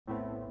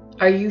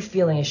Are you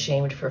feeling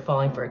ashamed for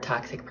falling for a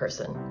toxic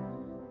person?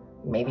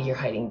 Maybe you're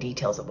hiding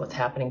details of what's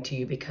happening to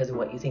you because of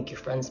what you think your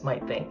friends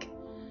might think.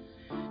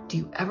 Do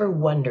you ever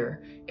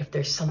wonder if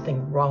there's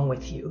something wrong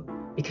with you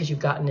because you've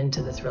gotten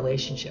into this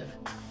relationship?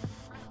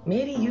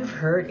 Maybe you've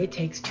heard it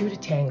takes two to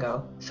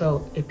tango,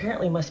 so it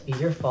apparently must be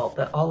your fault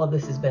that all of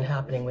this has been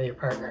happening with your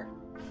partner.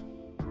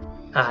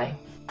 Hi,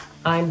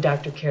 I'm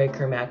Dr. Kerry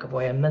Kerr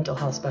McAvoy, a mental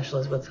health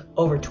specialist with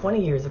over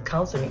 20 years of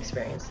counseling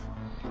experience,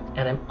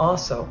 and I'm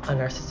also a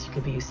narcissistic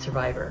abuse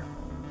survivor.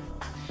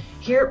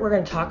 Here we're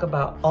going to talk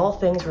about all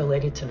things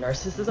related to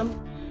narcissism,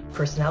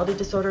 personality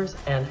disorders,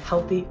 and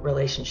healthy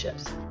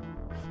relationships.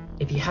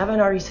 If you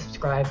haven't already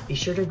subscribed, be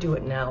sure to do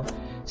it now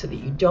so that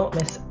you don't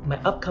miss my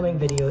upcoming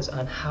videos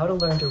on how to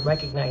learn to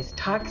recognize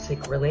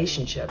toxic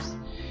relationships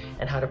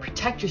and how to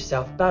protect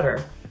yourself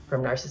better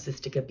from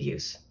narcissistic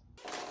abuse.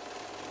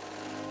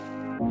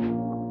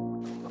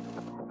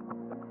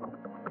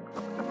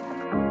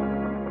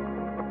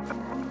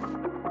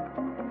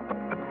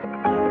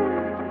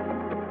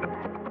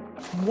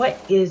 What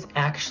is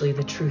actually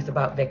the truth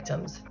about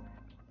victims?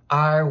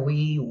 Are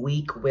we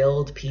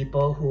weak-willed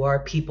people who are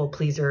people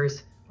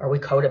pleasers? Are we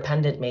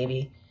codependent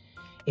maybe?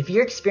 If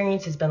your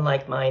experience has been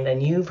like mine,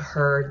 then you've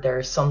heard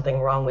there's something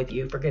wrong with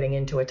you for getting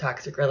into a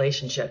toxic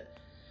relationship.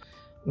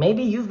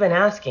 Maybe you've been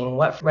asking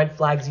what red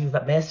flags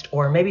you've missed,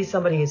 or maybe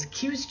somebody has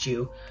accused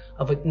you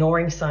of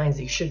ignoring signs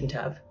that you shouldn't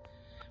have.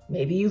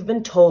 Maybe you've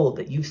been told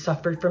that you've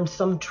suffered from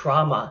some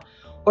trauma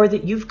or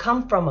that you've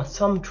come from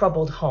some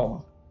troubled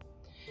home.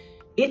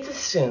 It's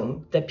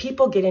assumed that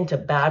people get into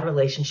bad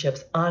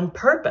relationships on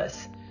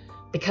purpose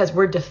because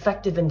we're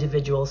defective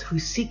individuals who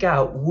seek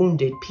out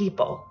wounded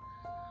people,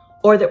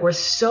 or that we're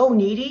so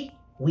needy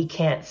we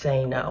can't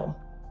say no.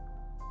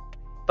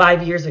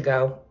 5 years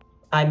ago,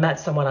 I met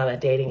someone on a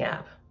dating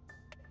app.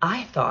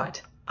 I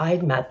thought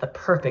I'd met the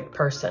perfect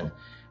person,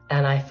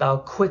 and I fell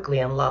quickly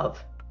in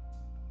love.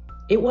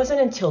 It wasn't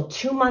until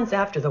 2 months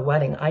after the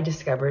wedding I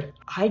discovered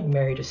I'd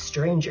married a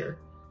stranger.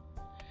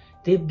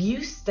 The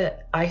abuse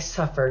that I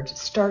suffered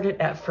started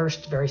at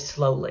first very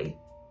slowly.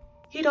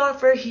 He'd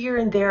offer here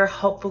and there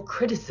helpful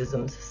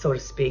criticisms, so to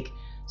speak,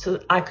 so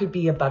that I could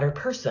be a better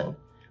person,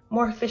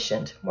 more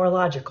efficient, more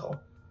logical.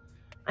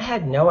 I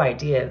had no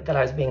idea that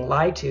I was being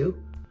lied to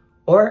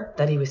or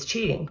that he was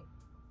cheating.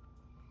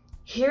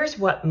 Here's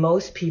what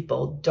most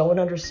people don't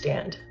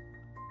understand.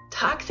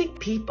 Toxic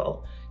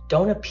people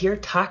don't appear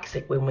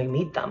toxic when we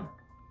meet them.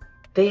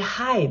 They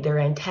hide their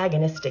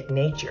antagonistic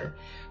nature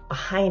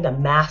behind a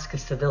mask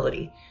of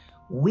civility.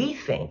 We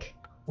think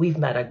we've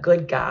met a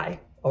good guy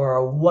or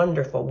a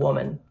wonderful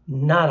woman,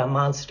 not a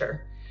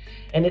monster.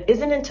 And it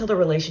isn't until the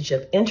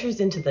relationship enters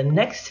into the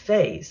next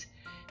phase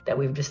that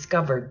we've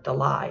discovered the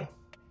lie.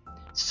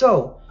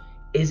 So,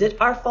 is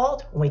it our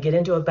fault when we get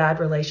into a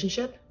bad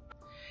relationship?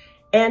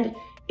 And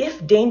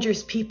if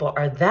dangerous people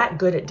are that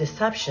good at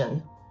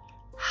deception,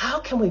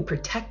 how can we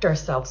protect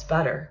ourselves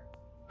better?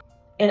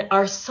 And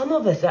are some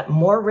of us at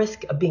more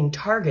risk of being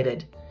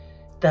targeted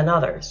than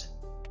others?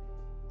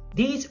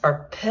 These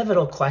are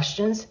pivotal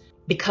questions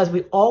because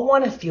we all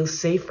want to feel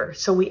safer.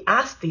 So we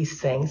ask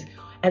these things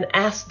and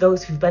ask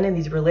those who've been in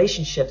these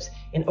relationships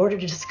in order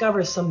to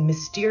discover some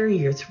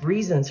mysterious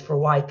reasons for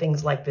why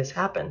things like this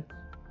happen.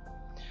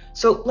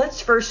 So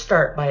let's first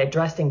start by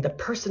addressing the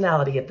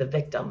personality of the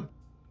victim.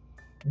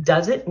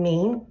 Does it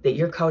mean that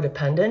you're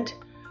codependent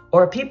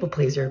or a people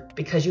pleaser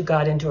because you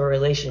got into a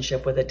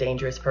relationship with a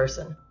dangerous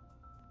person?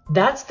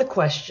 That's the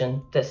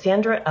question that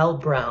Sandra L.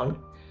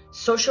 Brown,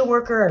 social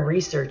worker and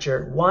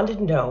researcher, wanted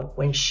to know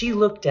when she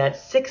looked at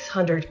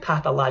 600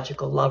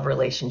 pathological love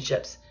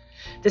relationships.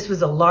 This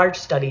was a large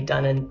study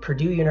done in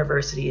Purdue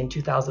University in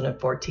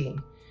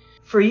 2014.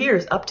 For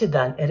years up to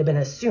then, it had been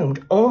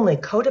assumed only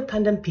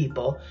codependent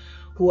people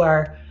who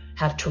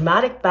have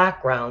traumatic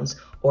backgrounds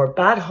or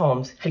bad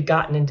homes had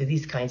gotten into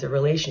these kinds of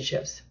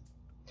relationships.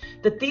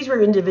 That these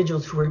were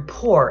individuals who were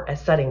poor at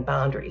setting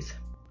boundaries.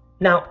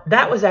 Now,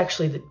 that was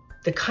actually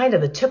the kind of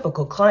the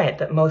typical client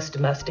that most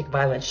domestic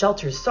violence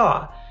shelters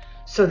saw.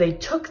 So they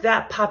took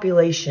that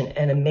population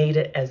and made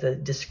it as a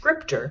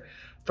descriptor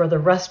for the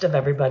rest of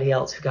everybody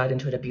else who got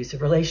into an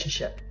abusive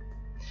relationship.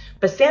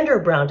 But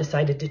Sandra Brown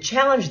decided to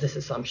challenge this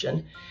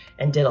assumption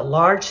and did a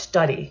large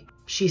study.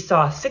 She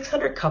saw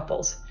 600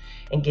 couples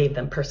and gave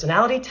them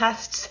personality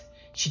tests.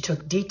 She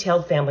took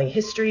detailed family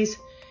histories,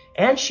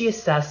 and she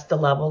assessed the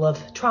level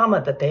of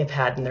trauma that they've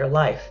had in their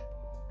life.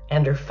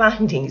 And her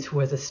findings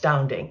was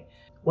astounding.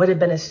 What had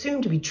been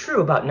assumed to be true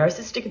about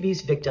narcissistic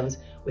abuse victims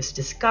was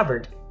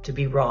discovered to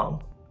be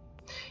wrong.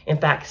 In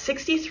fact,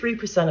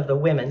 63% of the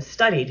women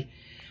studied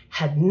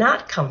had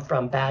not come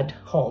from bad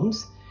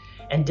homes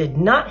and did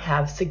not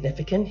have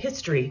significant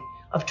history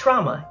of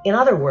trauma. In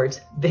other words,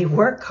 they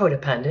weren't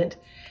codependent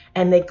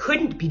and they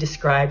couldn't be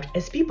described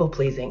as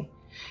people-pleasing.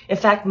 In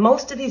fact,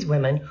 most of these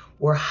women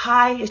were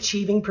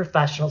high-achieving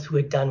professionals who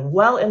had done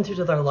well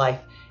into their life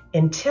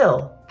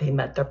until they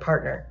met their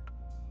partner.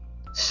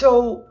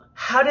 So,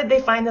 how did they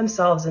find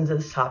themselves into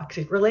this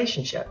toxic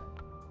relationship?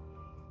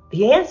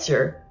 The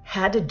answer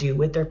had to do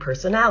with their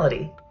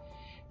personality.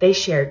 they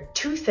shared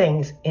two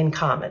things in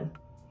common.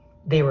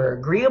 They were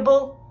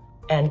agreeable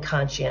and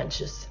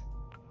conscientious.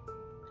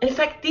 In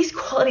fact, these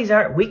qualities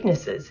aren't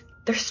weaknesses,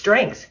 they're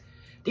strengths.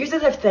 These are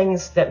the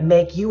things that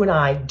make you and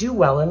I do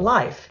well in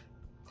life.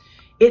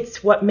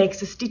 It's what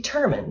makes us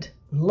determined,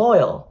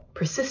 loyal,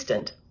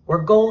 persistent.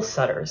 We're goal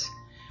setters.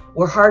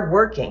 We're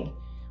hardworking.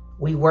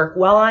 We work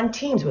well on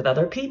teams with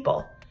other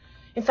people.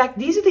 In fact,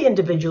 these are the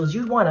individuals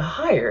you'd want to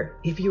hire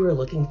if you were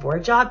looking for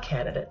a job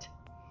candidate.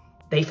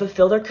 They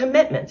fulfill their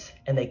commitments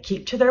and they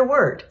keep to their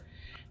word.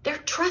 They're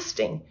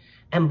trusting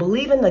and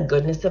believe in the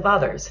goodness of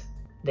others.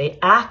 They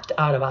act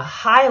out of a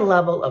high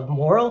level of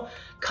moral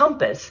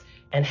compass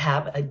and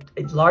have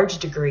a large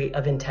degree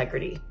of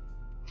integrity.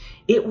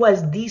 It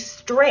was these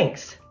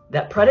strengths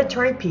that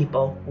predatory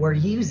people were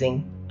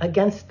using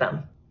against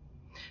them.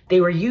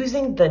 They were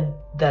using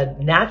the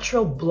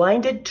natural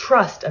blinded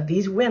trust of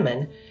these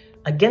women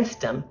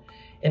against them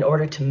in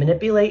order to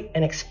manipulate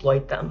and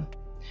exploit them.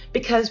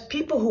 Because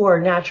people who are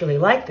naturally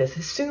like this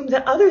assume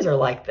that others are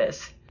like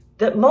this,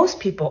 that most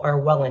people are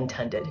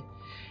well-intended.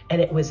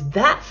 And it was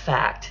that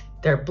fact,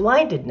 their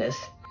blindedness,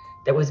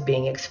 that was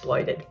being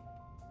exploited.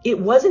 It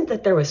wasn't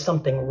that there was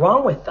something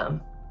wrong with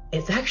them.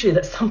 It's actually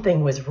that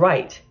something was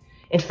right.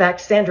 In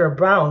fact, Sandra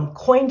Brown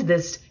coined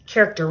this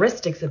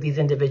characteristics of these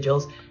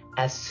individuals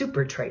as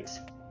super traits.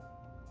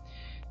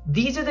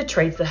 These are the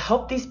traits that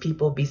help these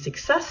people be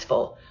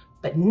successful,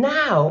 but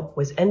now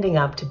was ending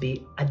up to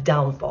be a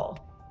downfall.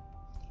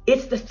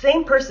 It's the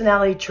same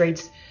personality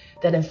traits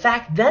that in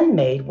fact then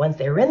made, once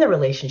they were in the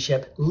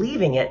relationship,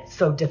 leaving it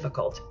so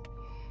difficult.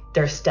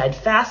 Their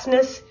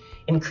steadfastness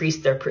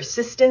increased their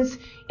persistence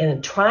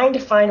in trying to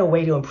find a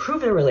way to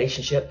improve their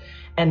relationship,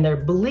 and their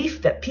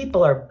belief that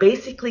people are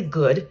basically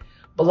good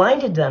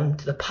blinded them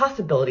to the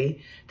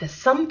possibility that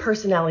some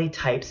personality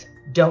types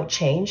don't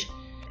change,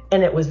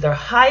 and it was their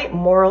high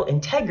moral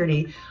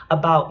integrity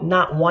about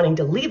not wanting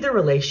to leave the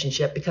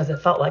relationship because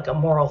it felt like a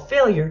moral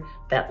failure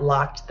that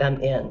locked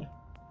them in.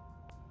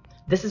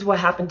 This is what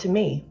happened to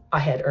me. I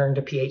had earned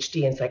a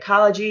Ph.D. in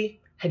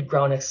psychology, had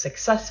grown a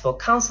successful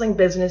counseling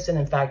business, and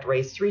in fact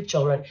raised 3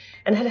 children,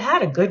 and had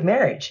had a good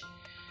marriage.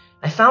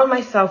 I found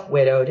myself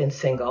widowed and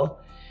single,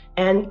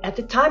 and at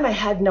the time I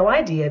had no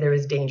idea there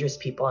was dangerous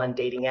people on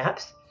dating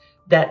apps,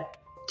 that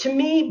to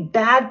me,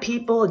 bad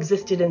people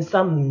existed in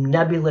some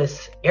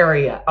nebulous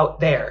area out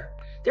there.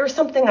 There was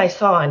something I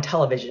saw on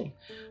television.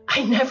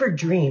 I never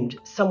dreamed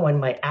someone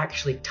might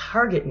actually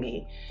target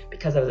me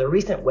because I was a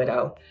recent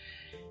widow.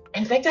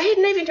 In fact, I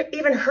hadn't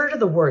even heard of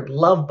the word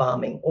love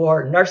bombing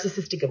or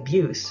narcissistic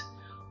abuse,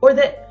 or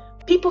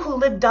that people who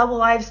lived double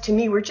lives to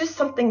me were just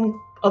something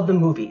of the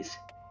movies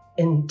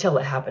until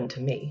it happened to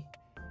me.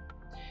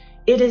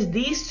 It is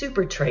these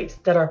super traits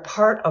that are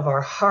part of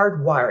our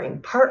hard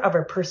wiring, part of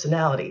our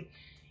personality.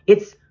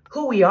 It's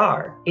who we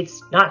are.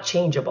 It's not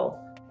changeable.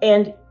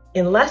 And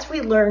unless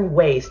we learn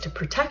ways to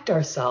protect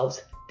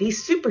ourselves,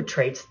 these super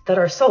traits that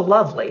are so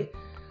lovely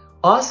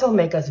also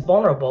make us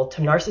vulnerable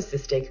to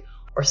narcissistic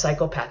or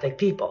psychopathic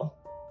people.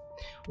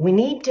 We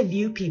need to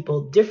view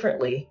people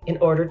differently in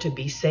order to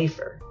be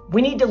safer.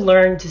 We need to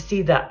learn to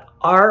see that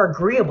our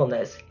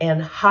agreeableness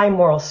and high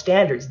moral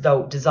standards,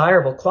 though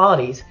desirable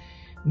qualities,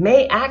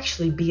 may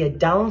actually be a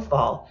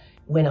downfall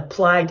when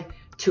applied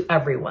to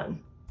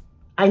everyone.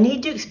 I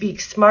need to be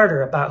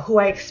smarter about who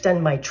I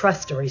extend my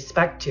trust and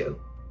respect to.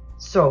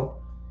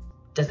 So,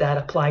 does that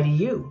apply to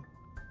you?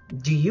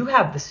 Do you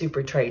have the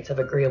super traits of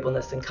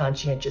agreeableness and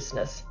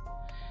conscientiousness?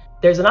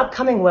 There's an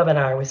upcoming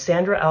webinar with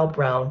Sandra L.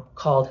 Brown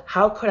called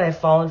How Could I Have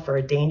Fallen for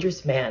a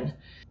Dangerous Man?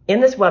 In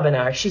this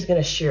webinar, she's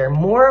going to share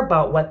more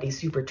about what these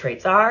super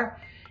traits are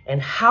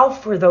and how,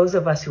 for those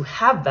of us who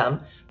have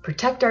them,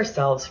 protect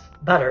ourselves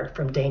better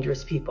from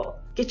dangerous people.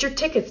 Get your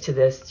tickets to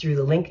this through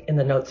the link in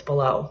the notes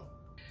below.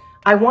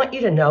 I want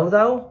you to know,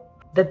 though,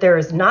 that there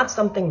is not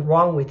something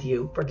wrong with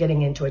you for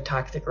getting into a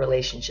toxic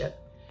relationship.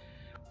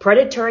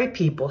 Predatory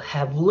people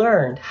have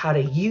learned how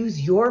to use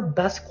your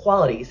best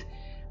qualities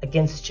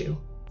against you.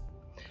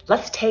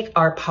 Let's take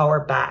our power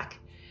back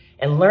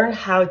and learn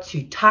how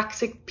to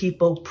toxic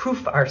people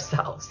proof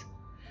ourselves.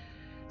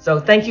 So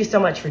thank you so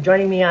much for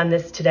joining me on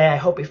this today. I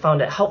hope you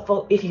found it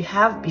helpful. If you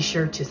have, be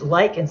sure to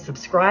like and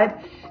subscribe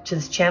to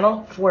this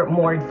channel for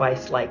more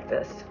advice like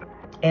this.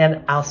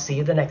 And I'll see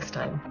you the next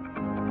time.